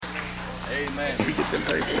Amen.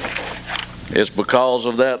 It's because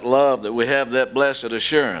of that love that we have that blessed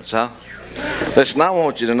assurance, huh? Listen, I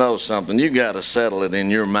want you to know something. You got to settle it in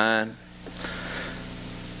your mind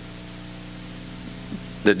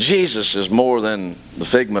that Jesus is more than the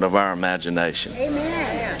figment of our imagination.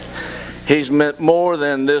 Amen. He's meant more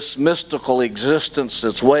than this mystical existence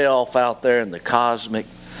that's way off out there in the cosmic.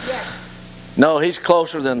 No, He's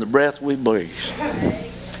closer than the breath we breathe.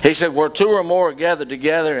 He said, where two or more are gathered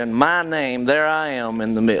together in my name, there I am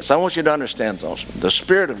in the midst. I want you to understand something. The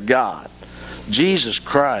Spirit of God, Jesus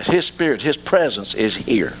Christ, His Spirit, His presence is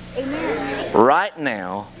here. Amen. Right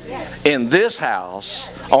now, in this house,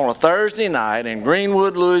 on a Thursday night in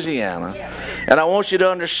Greenwood, Louisiana. And I want you to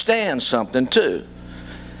understand something too.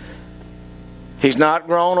 He's not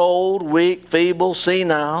grown old, weak, feeble,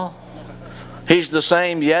 senile. He's the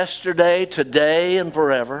same yesterday, today, and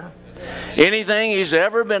forever. Anything He's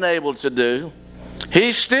ever been able to do,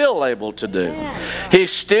 He's still able to do.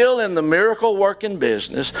 He's still in the miracle working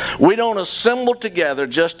business. We don't assemble together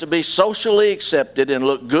just to be socially accepted and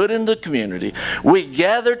look good in the community. We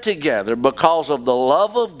gather together because of the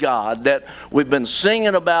love of God that we've been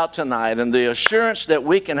singing about tonight and the assurance that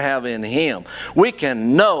we can have in Him. We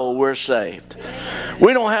can know we're saved.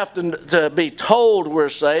 We don't have to be told we're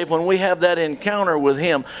saved when we have that encounter with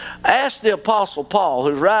Him. Ask the Apostle Paul,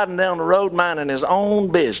 who's riding down the road minding his own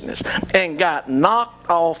business and got knocked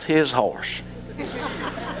off his horse.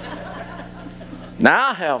 Now,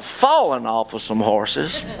 I have fallen off of some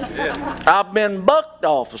horses. I've been bucked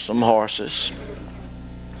off of some horses.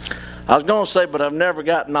 I was going to say, but I've never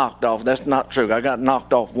got knocked off. That's not true. I got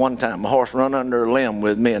knocked off one time. A horse run under a limb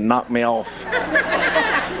with me and knocked me off.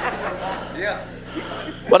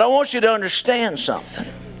 But I want you to understand something.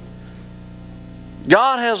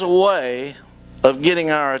 God has a way of getting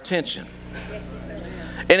our attention.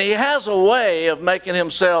 And He has a way of making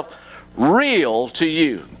Himself real to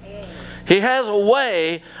you. He has a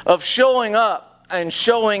way of showing up and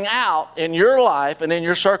showing out in your life and in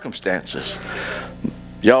your circumstances.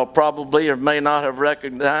 Y'all probably or may not have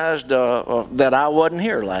recognized that I wasn't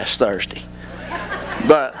here last Thursday.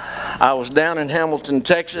 But I was down in Hamilton,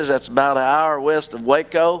 Texas. That's about an hour west of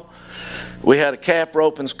Waco. We had a calf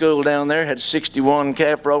roping school down there. Had 61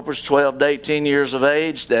 calf ropers, 12 to 18 years of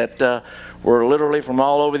age, that were literally from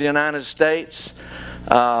all over the United States.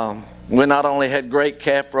 We not only had great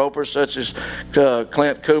calf ropers such as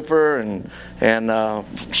Clint Cooper and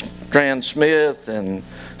Strand Smith and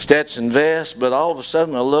Stetson Vest, but all of a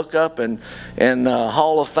sudden I look up and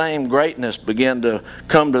Hall of Fame greatness began to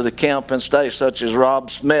come to the camp and stay, such as Rob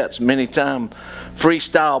Smets, many-time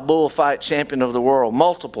freestyle bullfight champion of the world,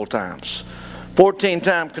 multiple times.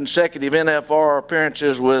 14-time consecutive NFR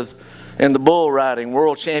appearances in the bull riding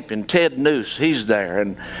world champion Ted Noose. He's there.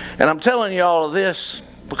 And I'm telling you all of this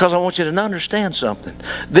because I want you to understand something.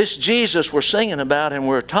 This Jesus we're singing about and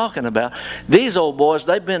we're talking about, these old boys,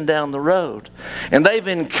 they've been down the road. And they've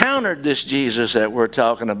encountered this Jesus that we're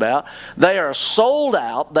talking about. They are sold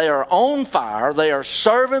out. They are on fire. They are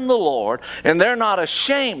serving the Lord. And they're not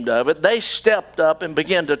ashamed of it. They stepped up and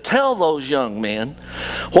began to tell those young men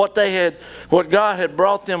what God had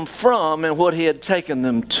brought them from and what He had taken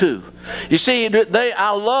them to. You see,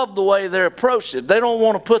 I love the way they approached it. They don't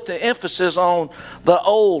want to put the emphasis on the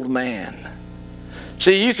old man.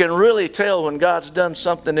 See, you can really tell when God's done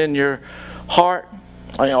something in your heart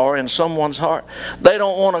or in someone's heart. They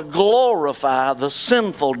don't want to glorify the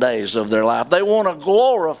sinful days of their life. They want to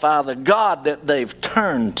glorify the God that they've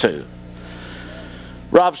turned to.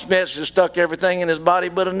 Rob Smith just stuck everything in his body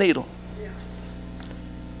but a needle.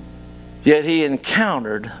 Yet he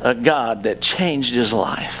encountered a God that changed his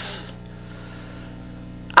life.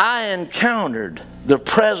 I encountered the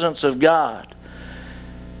presence of God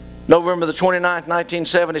November the 29th,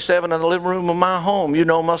 1977, in the living room of my home. You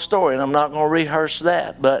know my story, and I'm not going to rehearse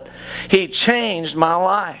that. But He changed my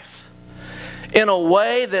life in a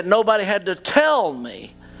way that nobody had to tell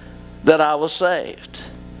me that I was saved.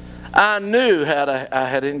 I knew I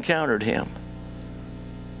had encountered Him.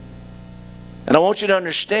 And I want you to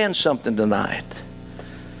understand something tonight.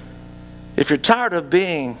 If you're tired of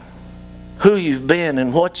being who you've been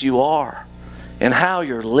and what you are and how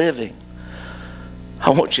you're living, I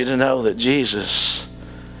want you to know that Jesus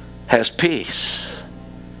has peace,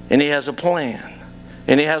 and He has a plan,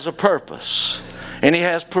 and He has a purpose, and He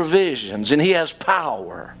has provisions, and He has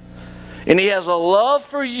power, and He has a love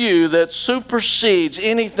for you that supersedes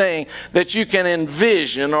anything that you can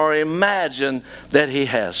envision or imagine that He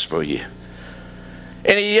has for you.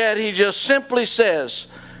 And yet He just simply says,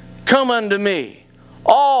 "Come unto me,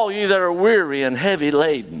 all you that are weary and heavy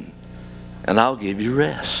laden, and I'll give you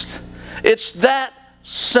rest." It's that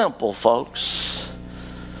simple, folks.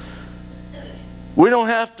 We don't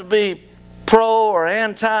have to be pro or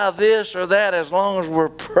anti this or that as long as we're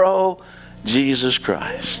pro Jesus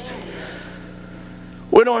Christ.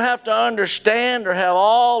 We don't have to understand or have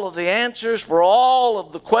all of the answers for all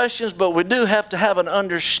of the questions, but we do have to have an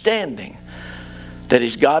understanding that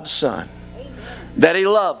He's God's Son, that He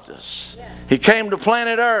loved us. He came to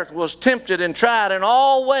planet Earth, was tempted and tried in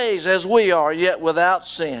all ways as we are, yet without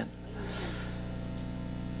sin.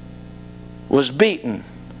 Was beaten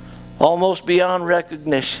almost beyond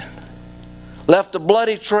recognition. Left a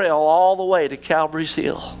bloody trail all the way to Calvary's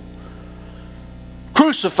Hill.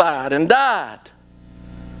 Crucified and died.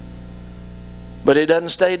 But He doesn't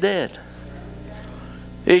stay dead.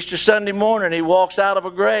 Easter Sunday morning, He walks out of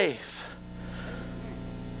a grave.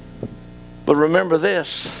 But remember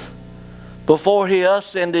this. Before He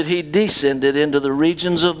ascended, He descended into the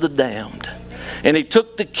regions of the damned. And He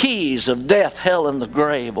took the keys of death, hell, and the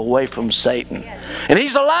grave away from Satan. And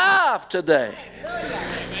He's alive today.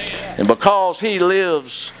 And because He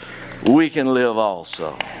lives, we can live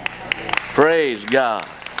also. Praise God.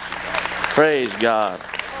 Praise God.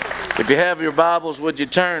 If you have your Bibles, would you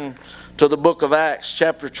turn to the book of Acts,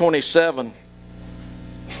 chapter 27.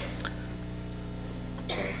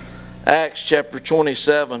 Acts chapter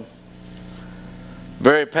 27.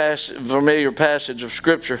 Very familiar passage of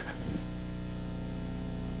Scripture.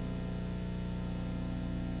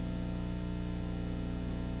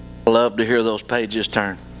 I love to hear those pages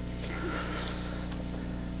turn.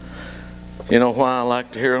 You know why I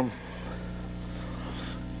like to hear them?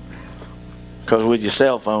 Because with your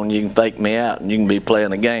cell phone, you can fake me out and you can be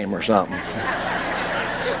playing a game or something.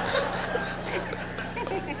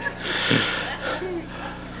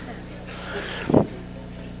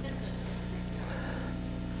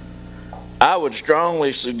 I would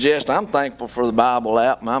strongly suggest, I'm thankful for the Bible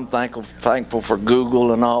app, and I'm thankful for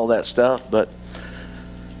Google and all that stuff, but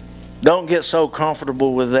don't get so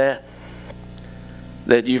comfortable with that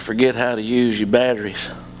you forget how to use your batteries.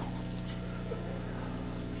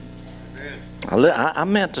 I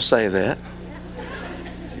meant to say that.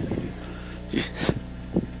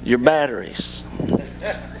 Your batteries.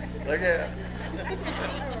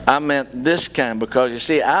 I meant this kind, because you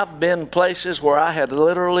see, I've been places where I had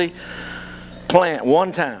literally planned.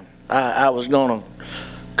 One time I was going to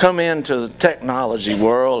come into the technology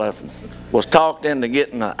world. I was talked into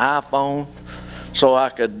getting an iPhone so I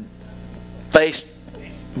could FaceTime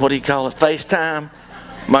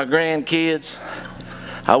my grandkids.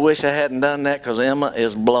 I wish I hadn't done that, because Emma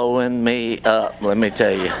is blowing me up, let me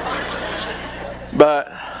tell you. But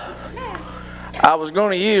I was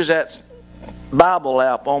going to use that Bible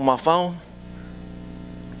app on my phone.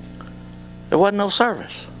 There wasn't no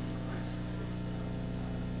service.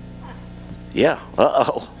 Yeah,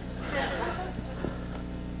 uh-oh.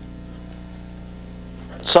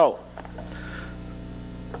 So,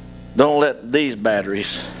 don't let these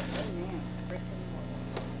batteries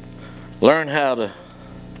learn how to.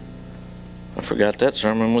 I forgot that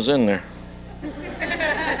sermon was in there.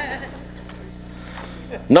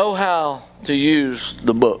 Know how to use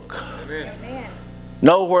the book. Amen.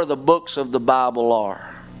 Know where the books of the Bible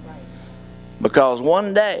are. Because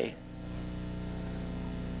one day,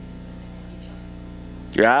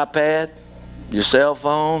 your iPad, your cell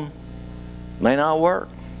phone may not work.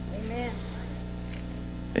 Amen.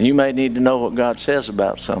 And you may need to know what God says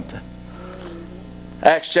about something.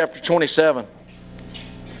 Acts chapter 27.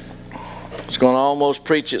 It's going to almost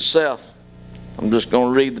preach itself. I'm just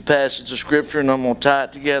going to read the passage of Scripture and I'm going to tie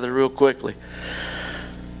it together real quickly.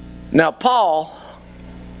 Now, Paul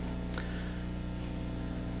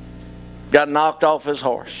got knocked off his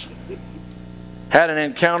horse, had an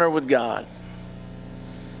encounter with God,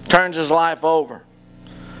 turns his life over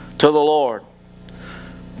to the Lord.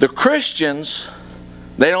 The Christians,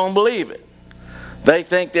 they don't believe it. They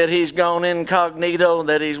think that he's gone incognito,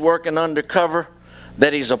 that he's working undercover,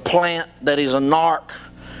 that he's a plant, that he's a narc.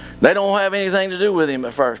 They don't have anything to do with him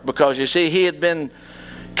at first, because you see, he had been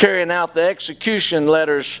carrying out the execution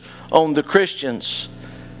letters on the Christians.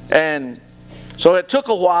 And so it took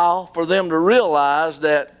a while for them to realize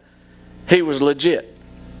that he was legit.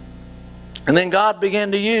 And then God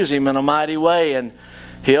began to use him in a mighty way, and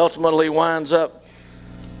he ultimately winds up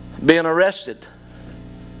being arrested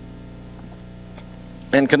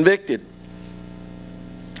and convicted.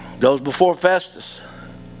 Goes before Festus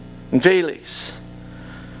and Felix,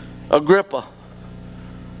 Agrippa,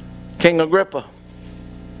 King Agrippa.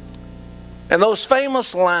 And those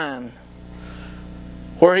famous line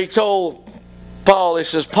where he told Paul, he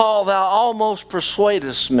says, "Paul, thou almost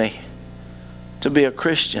persuadest me to be a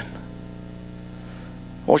Christian."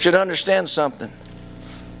 I want you to understand something.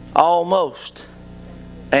 almost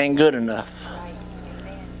ain't good enough.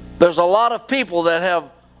 There's a lot of people that have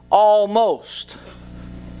almost,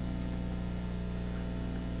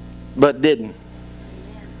 but didn't.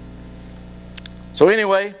 So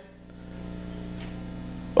anyway,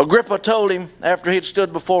 Agrippa told him, after he'd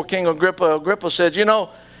stood before King Agrippa, Agrippa said, you know,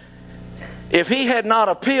 if he had not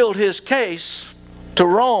appealed his case to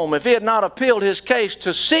Rome, if he had not appealed his case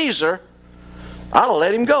to Caesar, I'd have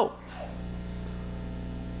let him go.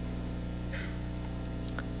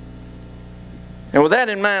 And with that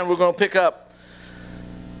in mind, we're going to pick up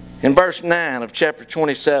in verse 9 of chapter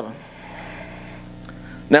 27.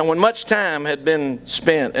 Now, when much time had been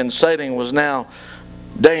spent and sailing was now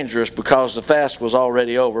dangerous because the fast was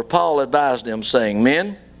already over, Paul advised them, saying,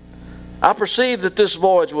 Men, I perceive that this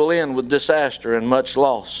voyage will end with disaster and much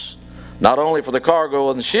loss, not only for the cargo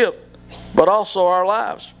and the ship, but also our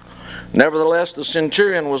lives. Nevertheless, the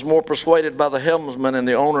centurion was more persuaded by the helmsman and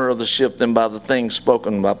the owner of the ship than by the things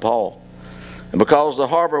spoken by Paul. And because the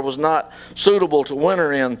harbor was not suitable to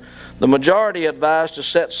winter in, the majority advised to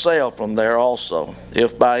set sail from there also,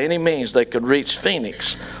 if by any means they could reach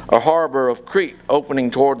Phoenix, a harbor of Crete opening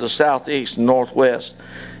toward the southeast and northwest,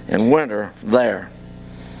 and winter there.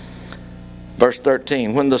 Verse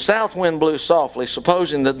 13, when the south wind blew softly,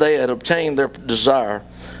 supposing that they had obtained their desire,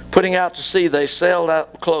 putting out to sea, they sailed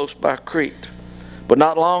out close by Crete. But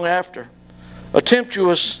not long after, a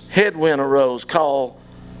tempestuous headwind arose called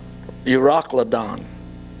Euroclydon.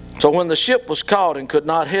 So when the ship was caught and could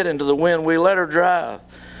not head into the wind, we let her drive.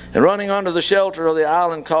 And running under the shelter of the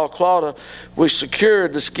island called Clauda, we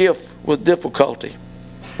secured the skiff with difficulty.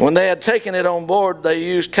 When they had taken it on board, they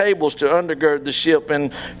used cables to undergird the ship,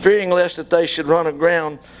 and fearing lest that they should run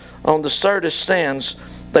aground on the Syrtis sands,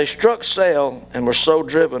 they struck sail and were so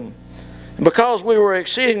driven. And because we were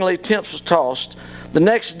exceedingly tempest-tossed, the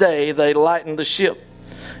next day they lightened the ship.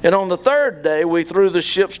 And on the third day we threw the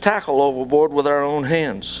ship's tackle overboard with our own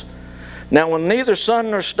hands. Now when neither sun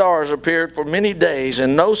nor stars appeared for many days,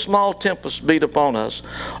 and no small tempest beat upon us,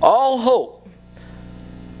 all hope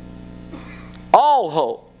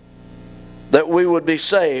that we would be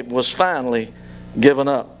saved was finally given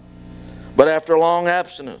up. But after a long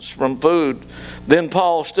abstinence from food, then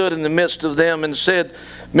Paul stood in the midst of them and said,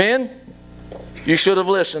 Men, you should have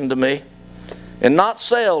listened to me, and not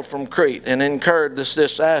sailed from Crete and incurred this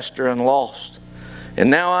disaster and lost. And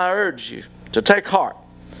now I urge you to take heart,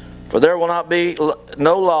 for there will not be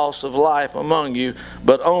no loss of life among you,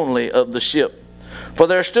 but only of the ship. For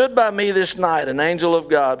there stood by me this night an angel of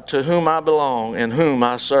God, to whom I belong and whom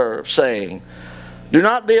I serve, saying, Do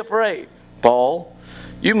not be afraid, Paul.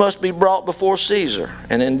 You must be brought before Caesar.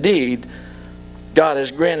 And indeed, God has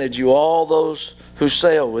granted you all those who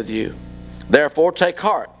sail with you. Therefore take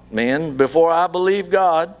heart, men, before I believe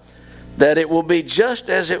God, that it will be just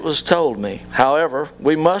as it was told me. However,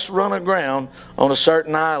 we must run aground on a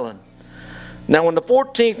certain island. Now when the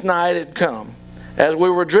 14th night had come, as we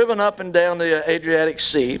were driven up and down the Adriatic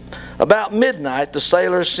Sea, about midnight the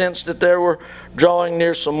sailors sensed that they were drawing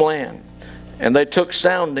near some land. And they took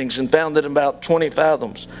soundings and found it about 20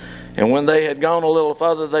 fathoms. And when they had gone a little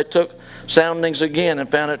further, they took soundings again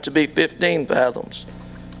and found it to be 15 fathoms.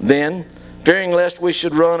 Then, fearing lest we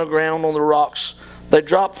should run aground on the rocks, they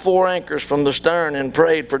dropped 4 anchors from the stern and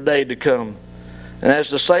prayed for day to come. And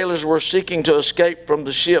as the sailors were seeking to escape from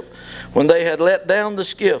the ship, when they had let down the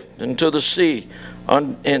skiff into the sea,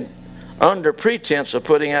 under pretense of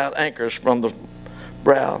putting out anchors from the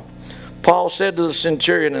brow, Paul said to the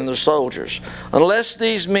centurion and the soldiers, Unless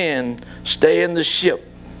these men stay in the ship,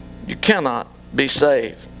 you cannot be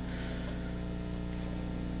saved.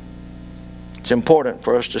 It's important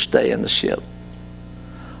for us to stay in the ship.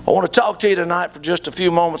 I want to talk to you tonight for just a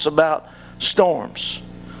few moments about storms.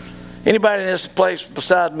 Anybody in this place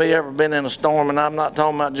besides me ever been in a storm? And I'm not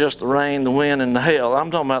talking about just the rain, the wind, and the hail.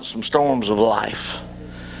 I'm talking about some storms of life.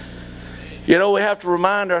 You know, we have to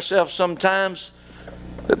remind ourselves sometimes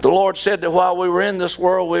that the Lord said that while we were in this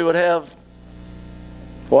world, we would have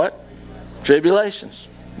what? Tribulations.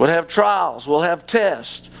 We'll have trials. We'll have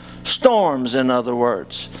tests. Storms, in other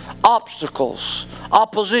words. Obstacles.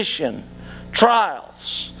 Opposition.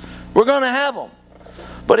 Trials. We're going to have them.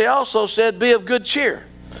 But He also said, be of good cheer,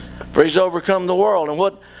 for He's overcome the world. And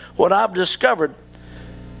what I've discovered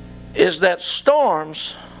is that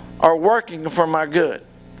storms are working for my good.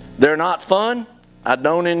 They're not fun. I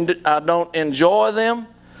don't enjoy them.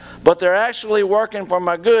 But they're actually working for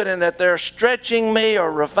my good, in that they're stretching me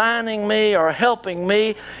or refining me or helping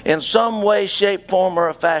me in some way, shape, form,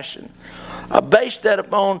 or fashion. I based that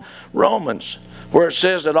upon Romans, where it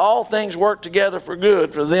says that all things work together for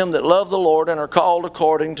good for them that love the Lord and are called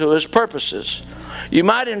according to His purposes. You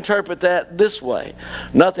might interpret that this way.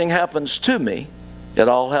 Nothing happens to me. It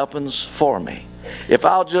all happens for me. If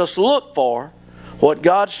I'll just look for what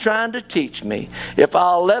God's trying to teach me, if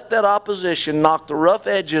I'll let that opposition knock the rough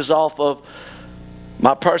edges off of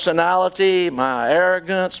my personality, my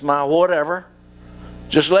arrogance, my whatever,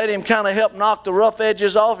 just let Him kind of help knock the rough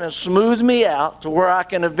edges off and smooth me out to where I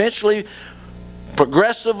can eventually,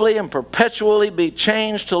 progressively and perpetually be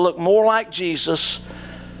changed to look more like Jesus,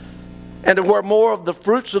 and to where more of the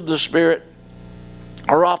fruits of the Spirit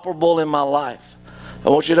are operable in my life. I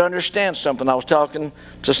want you to understand something. I was talking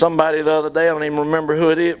to somebody the other day. I don't even remember who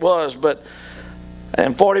it was, but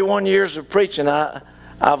in 41 years of preaching,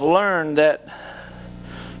 I've learned that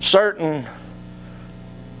certain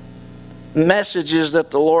messages that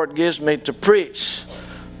the Lord gives me to preach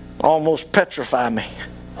almost petrify me,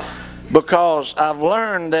 because I've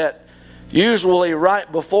learned that usually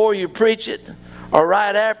right before you preach it or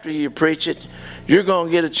right after you preach it, you're going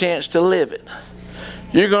to get a chance to live it.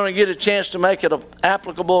 You're going to get a chance to make it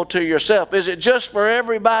applicable to yourself. Is it just for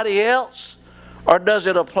everybody else, or does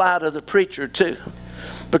it apply to the preacher too?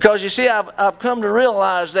 Because you see, I've come to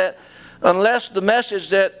realize that unless the message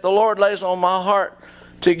that the Lord lays on my heart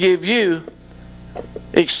to give you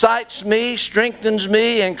excites me, strengthens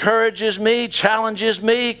me, encourages me, challenges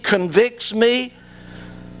me, convicts me,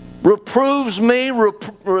 reproves me,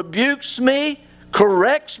 rebukes me,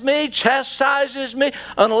 corrects me, chastises me,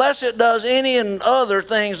 unless it does any and other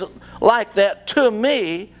things like that to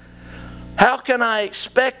me, how can I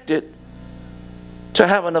expect it to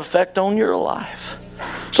have an effect on your life?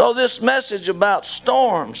 So this message about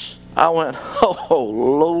storms, I went,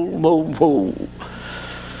 oh.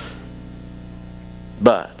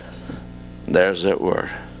 But there's that word.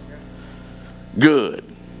 Good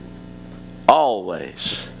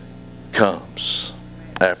always comes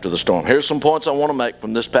after the storm. Here's some points I want to make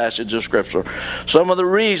from this passage of Scripture. Some of the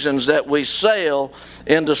reasons that we sail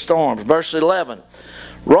into storms. Verse 11.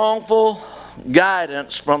 Wrongful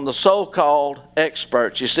guidance from the so-called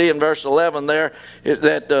experts. You see in verse 11 there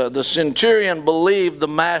that the centurion believed the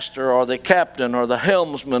master or the captain or the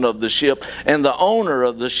helmsman of the ship and the owner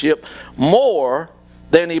of the ship more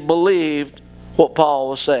than he believed what Paul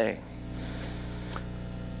was saying.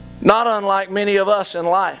 Not unlike many of us in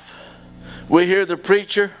life. We hear the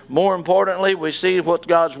preacher. More importantly, we see what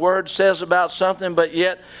God's Word says about something, but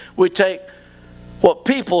yet we take what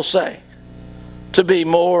people say to be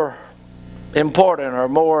more important or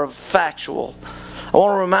more factual. I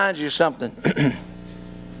want to remind you something.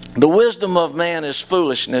 The wisdom of man is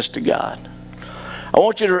foolishness to God. I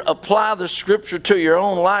want you to apply the Scripture to your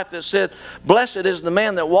own life that said, blessed is the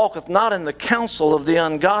man that walketh not in the counsel of the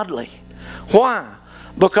ungodly. Why?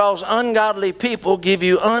 Because ungodly people give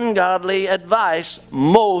you ungodly advice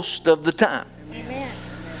most of the time. Amen.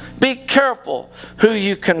 Be careful who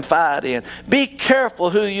you confide in. Be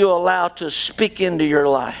careful who you allow to speak into your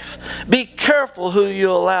life. Be careful who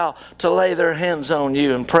you allow to lay their hands on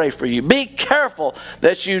you and pray for you. Be careful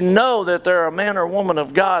that you know that they're a man or woman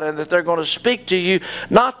of God and that they're going to speak to you,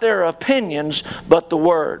 not their opinions, but the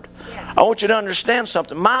Word. I want you to understand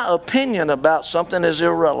something. My opinion about something is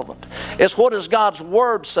irrelevant. It's what does God's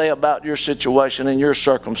Word say about your situation and your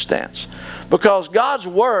circumstance. Because God's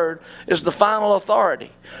Word is the final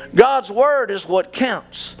authority. God's Word is what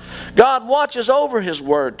counts. God watches over His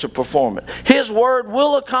Word to perform it. His Word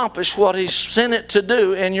will accomplish what He sent it to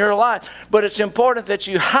do in your life. But it's important that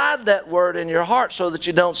you hide that Word in your heart so that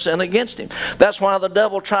you don't sin against Him. That's why the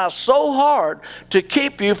devil tries so hard to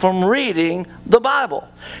keep you from reading the Bible.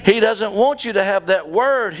 He doesn't want you to have that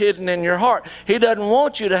Word hidden in your heart. He doesn't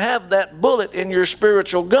want you to have that bullet in your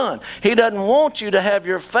spiritual gun. He doesn't want you to have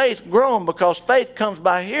your faith grown, because faith comes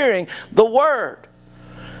by hearing the Word.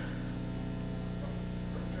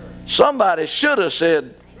 Somebody should have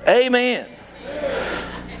said, amen.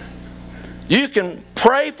 You can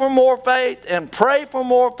pray for more faith and pray for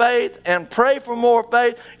more faith and pray for more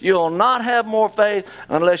faith. You'll not have more faith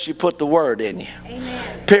unless you put the Word in you.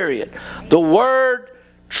 Amen. Period. The Word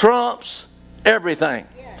trumps everything.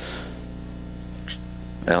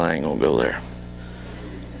 Well, I ain't going to go there.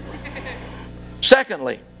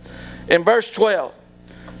 Secondly, in verse 12,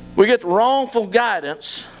 we get wrongful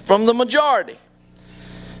guidance from the majority.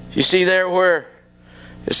 You see there where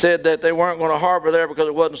it said that they weren't going to harbor there because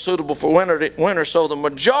it wasn't suitable for winter, so the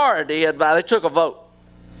majority advised, they took a vote.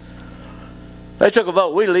 They took a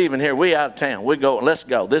vote. We leaving here. We out of town. We go. Let's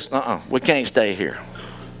go. We can't stay here.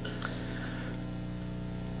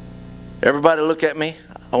 Everybody look at me.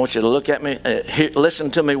 I want you to look at me.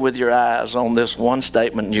 Listen to me with your eyes on this one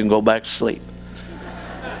statement, and you can go back to sleep.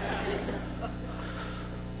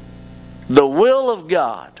 The will of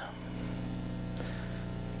God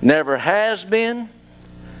never has been,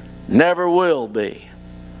 never will be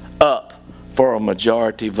up for a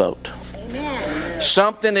majority vote. Amen.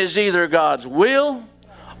 Something is either God's will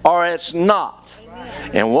or it's not.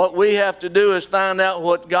 And what we have to do is find out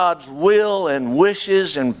what God's will and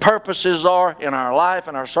wishes and purposes are in our life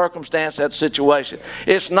and our circumstance, that situation.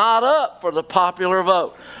 It's not up for the popular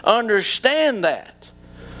vote. Understand that.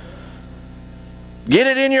 Get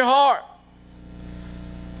it in your heart.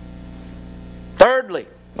 Thirdly,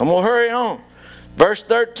 I'm going to hurry on. Verse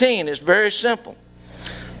 13 is very simple.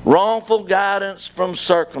 Wrongful guidance from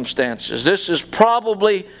circumstances. This is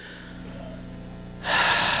probably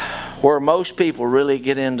where most people really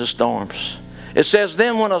get into storms. It says,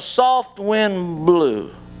 then when a soft wind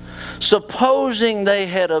blew, supposing they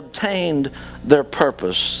had obtained their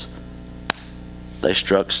purpose, they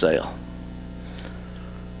struck sail.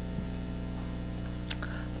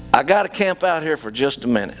 I got to camp out here for just a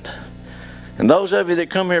minute. And those of you that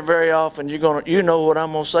come here very often, you know what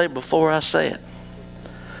I'm going to say before I say it.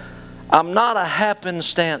 I'm not a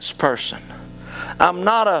happenstance person. I'm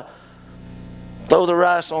not a throw the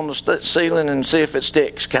rice on the ceiling and see if it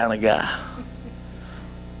sticks kind of guy.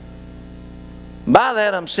 By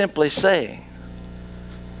that I'm simply saying,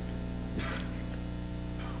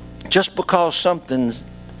 just because something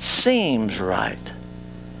seems right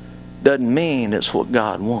doesn't mean it's what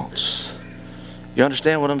God wants. You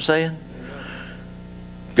understand what I'm saying?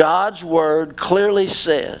 God's word clearly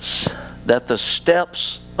says that the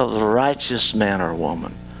steps of the righteous man or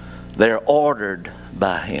woman, they're ordered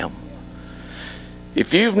by Him.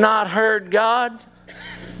 If you've not heard God,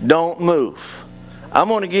 don't move. I'm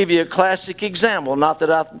going to give you a classic example. Not that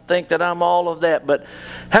I think that I'm all of that, but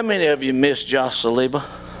how many of you miss Josh Saliba?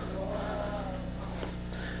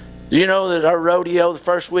 Do you know that our rodeo, the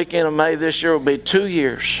first weekend of May this year, will be 2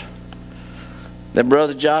 years that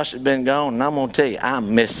Brother Josh has been gone? And I'm going to tell you, I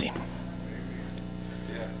miss him.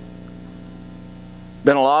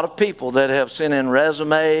 Been a lot of people that have sent in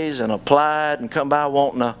resumes and applied and come by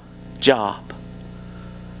wanting a job.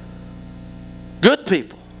 Good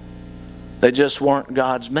people. They just weren't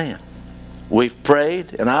God's man. We've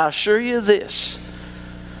prayed, and I assure you this.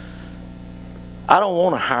 I don't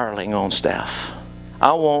want a hireling on staff.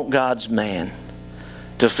 I want God's man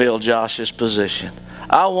to fill Josh's position.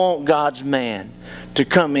 I want God's man to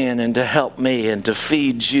come in and to help me and to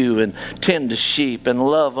feed you and tend to sheep and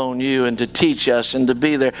love on you and to teach us and to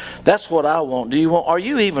be there. That's what I want. Are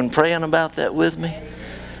you even praying about that with me?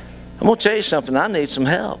 I'm going to tell you something. I need some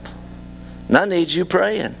help. And I need you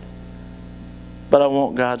praying. But I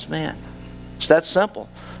want God's man. It's that simple.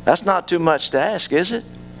 That's not too much to ask, is it?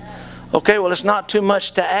 Okay, well, it's not too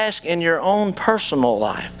much to ask in your own personal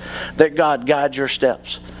life that God guide your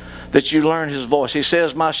steps, that you learn His voice. He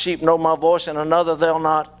says, my sheep know my voice, and another they'll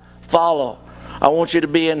not follow. I want you to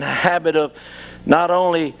be in the habit of not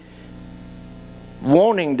only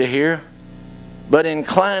wanting to hear, but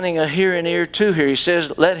inclining a hearing ear to hear. He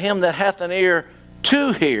says, let him that hath an ear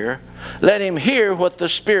to hear, let him hear what the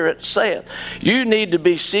Spirit saith. You need to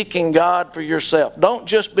be seeking God for yourself. Don't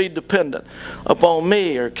just be dependent upon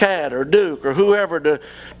me or Cat or Duke or whoever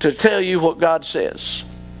to tell you what God says.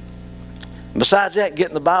 Besides that, get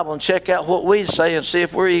in the Bible and check out what we say and see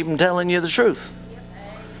if we're even telling you the truth.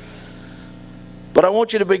 But I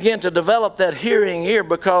want you to begin to develop that hearing ear,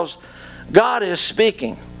 because God is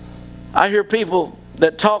speaking. I hear people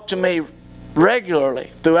that talk to me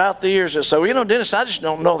regularly throughout the years that say, well, you know, Dennis, I just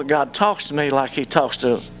don't know that God talks to me like He talks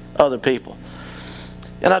to other people.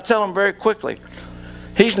 And I tell them very quickly,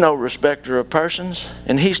 He's no respecter of persons,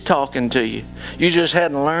 and He's talking to you. You just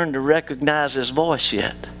hadn't learned to recognize His voice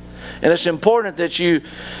yet. And it's important that you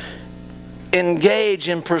engage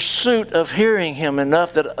in pursuit of hearing Him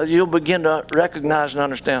enough that you'll begin to recognize and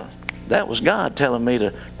understand, that was God telling me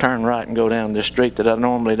to turn right and go down this street that I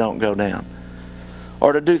normally don't go down.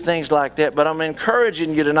 Or to do things like that. But I'm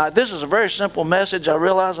encouraging you tonight. This is a very simple message. I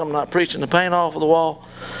realize I'm not preaching the paint off of the wall.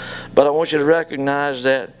 But I want you to recognize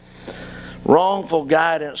that wrongful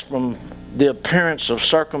guidance from the appearance of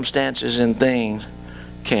circumstances and things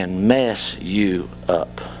can mess you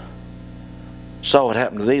up. Saw what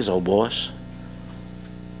happened to these old boys.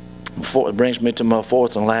 It brings me to my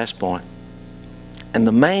fourth and last point. And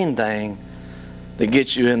the main thing that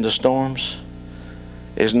gets you into storms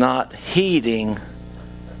is not heeding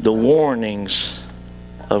the warnings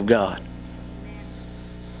of God.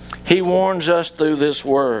 He warns us through this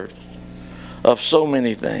word of so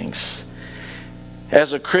many things.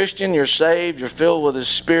 As a Christian, you're saved, you're filled with His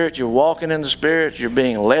Spirit, you're walking in the Spirit, you're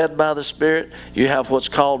being led by the Spirit. You have what's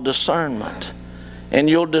called discernment. And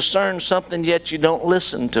you'll discern something, yet you don't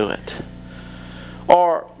listen to it.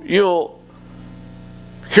 Or you'll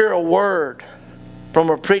hear a word from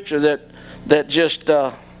a preacher that just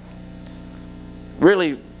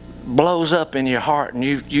really blows up in your heart, and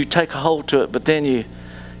you take a hold to it, but then you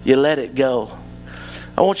let it go.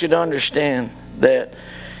 I want you to understand that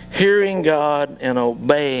hearing God and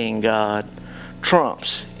obeying God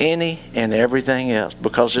trumps any and everything else,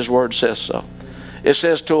 because His Word says so. It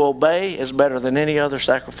says to obey is better than any other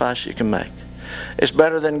sacrifice you can make. It's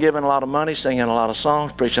better than giving a lot of money, singing a lot of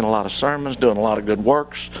songs, preaching a lot of sermons, doing a lot of good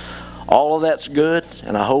works. All of that's good,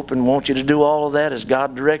 and I hope and want you to do all of that as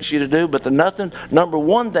God directs you to do. But the number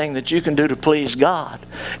one thing that you can do to please God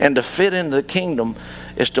and to fit into the kingdom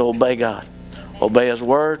is to obey God. Obey His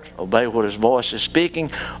Word, obey what His voice is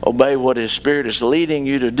speaking, obey what His Spirit is leading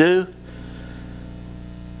you to do.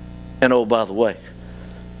 And oh, by the way,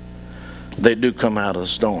 they do come out of the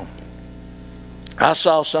storm. I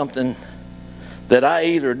saw something that I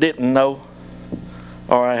either didn't know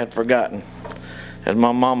or I had forgotten. As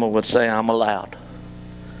my mama would say, I'm allowed.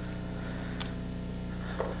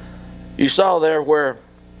 You saw there where,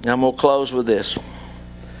 I'm going to close with this,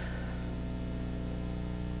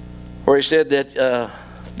 where he said that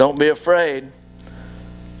don't be afraid.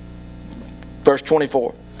 Verse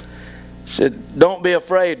 24. He said, don't be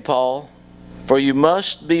afraid, Paul, for you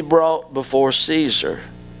must be brought before Caesar.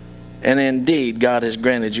 And indeed, God has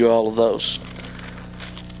granted you all of those.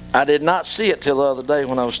 I did not see it till the other day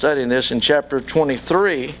when I was studying this in chapter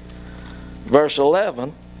 23, verse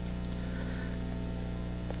 11.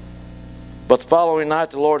 But the following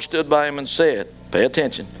night the Lord stood by him and said, pay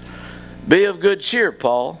attention, be of good cheer,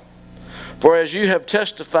 Paul, for as you have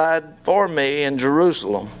testified for me in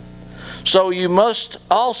Jerusalem, so you must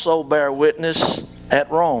also bear witness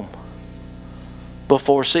at Rome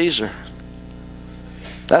before Caesar.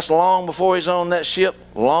 That's long before he's on that ship,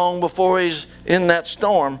 long before he's in that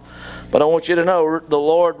storm. But I want you to know, the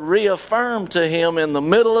Lord reaffirmed to him in the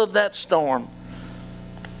middle of that storm,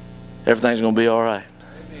 everything's going to be all right.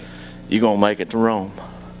 You're going to make it to Rome.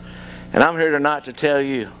 And I'm here tonight to tell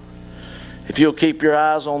you, if you'll keep your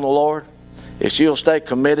eyes on the Lord, if you'll stay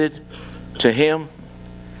committed to Him,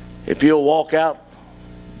 if you'll walk out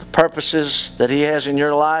the purposes that He has in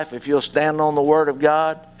your life, if you'll stand on the Word of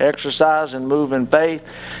God, exercise and move in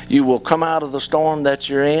faith, you will come out of the storm that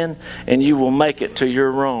you're in, and you will make it to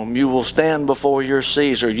your Rome. You will stand before your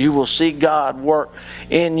Caesar. You will see God work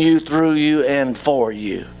in you, through you, and for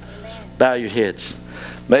you. Amen. Bow your heads.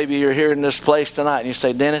 Maybe you're here in this place tonight and you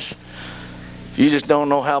say, Dennis, you just don't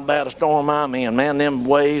know how bad a storm I'm in. Man, them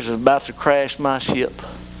waves are about to crash my ship.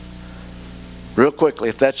 Real quickly,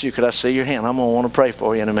 if that's you, could I see your hand? I'm going to want to pray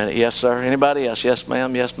for you in a minute. Yes, sir. Anybody else? Yes,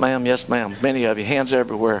 ma'am. Yes, ma'am. Yes, ma'am. Many of you. Hands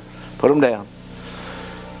everywhere. Put them down.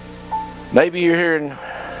 Maybe you're here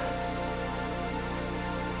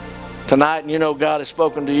tonight and you know God has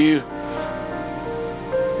spoken to you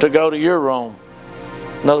to go to your Rome.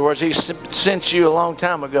 In other words, He sent you a long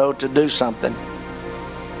time ago to do something.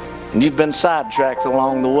 And you've been sidetracked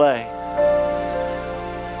along the way.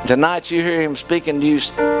 Tonight you hear Him speaking to you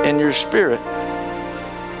in your spirit.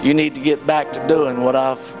 You need to get back to doing what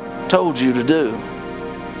I've told you to do.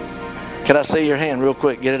 Can I see your hand real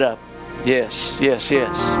quick? Get it up. Yes, yes,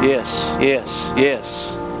 yes, yes, yes,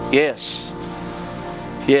 yes, yes,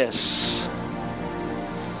 yes.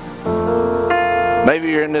 Maybe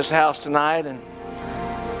you're in this house tonight and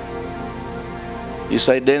you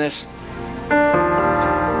say, Dennis,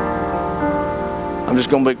 I'm just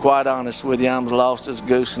going to be quite honest with you. I'm lost as a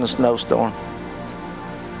goose in a snowstorm.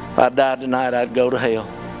 If I died tonight, I'd go to hell.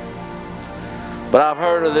 But I've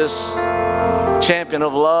heard of this champion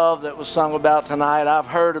of love that was sung about tonight. I've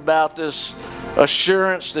heard about this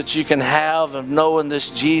assurance that you can have of knowing this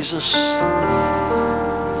Jesus.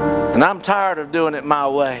 And I'm tired of doing it my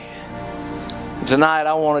way. And tonight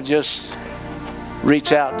I want to just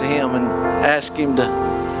reach out to Him and ask Him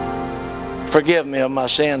to forgive me of my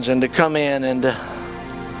sins and to come in and to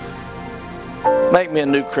make me a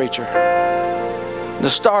new creature. To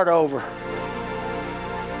start over.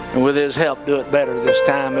 And with His help, do it better this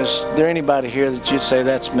time. Is there anybody here that you'd say,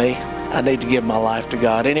 that's me? I need to give my life to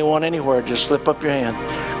God. Anyone, anywhere, just slip up your hand.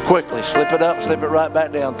 Quickly, slip it up, slip it right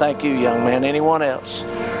back down. Thank you, young man. Anyone else?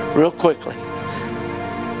 Real quickly.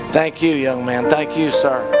 Thank you, young man. Thank you,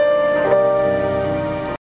 sir.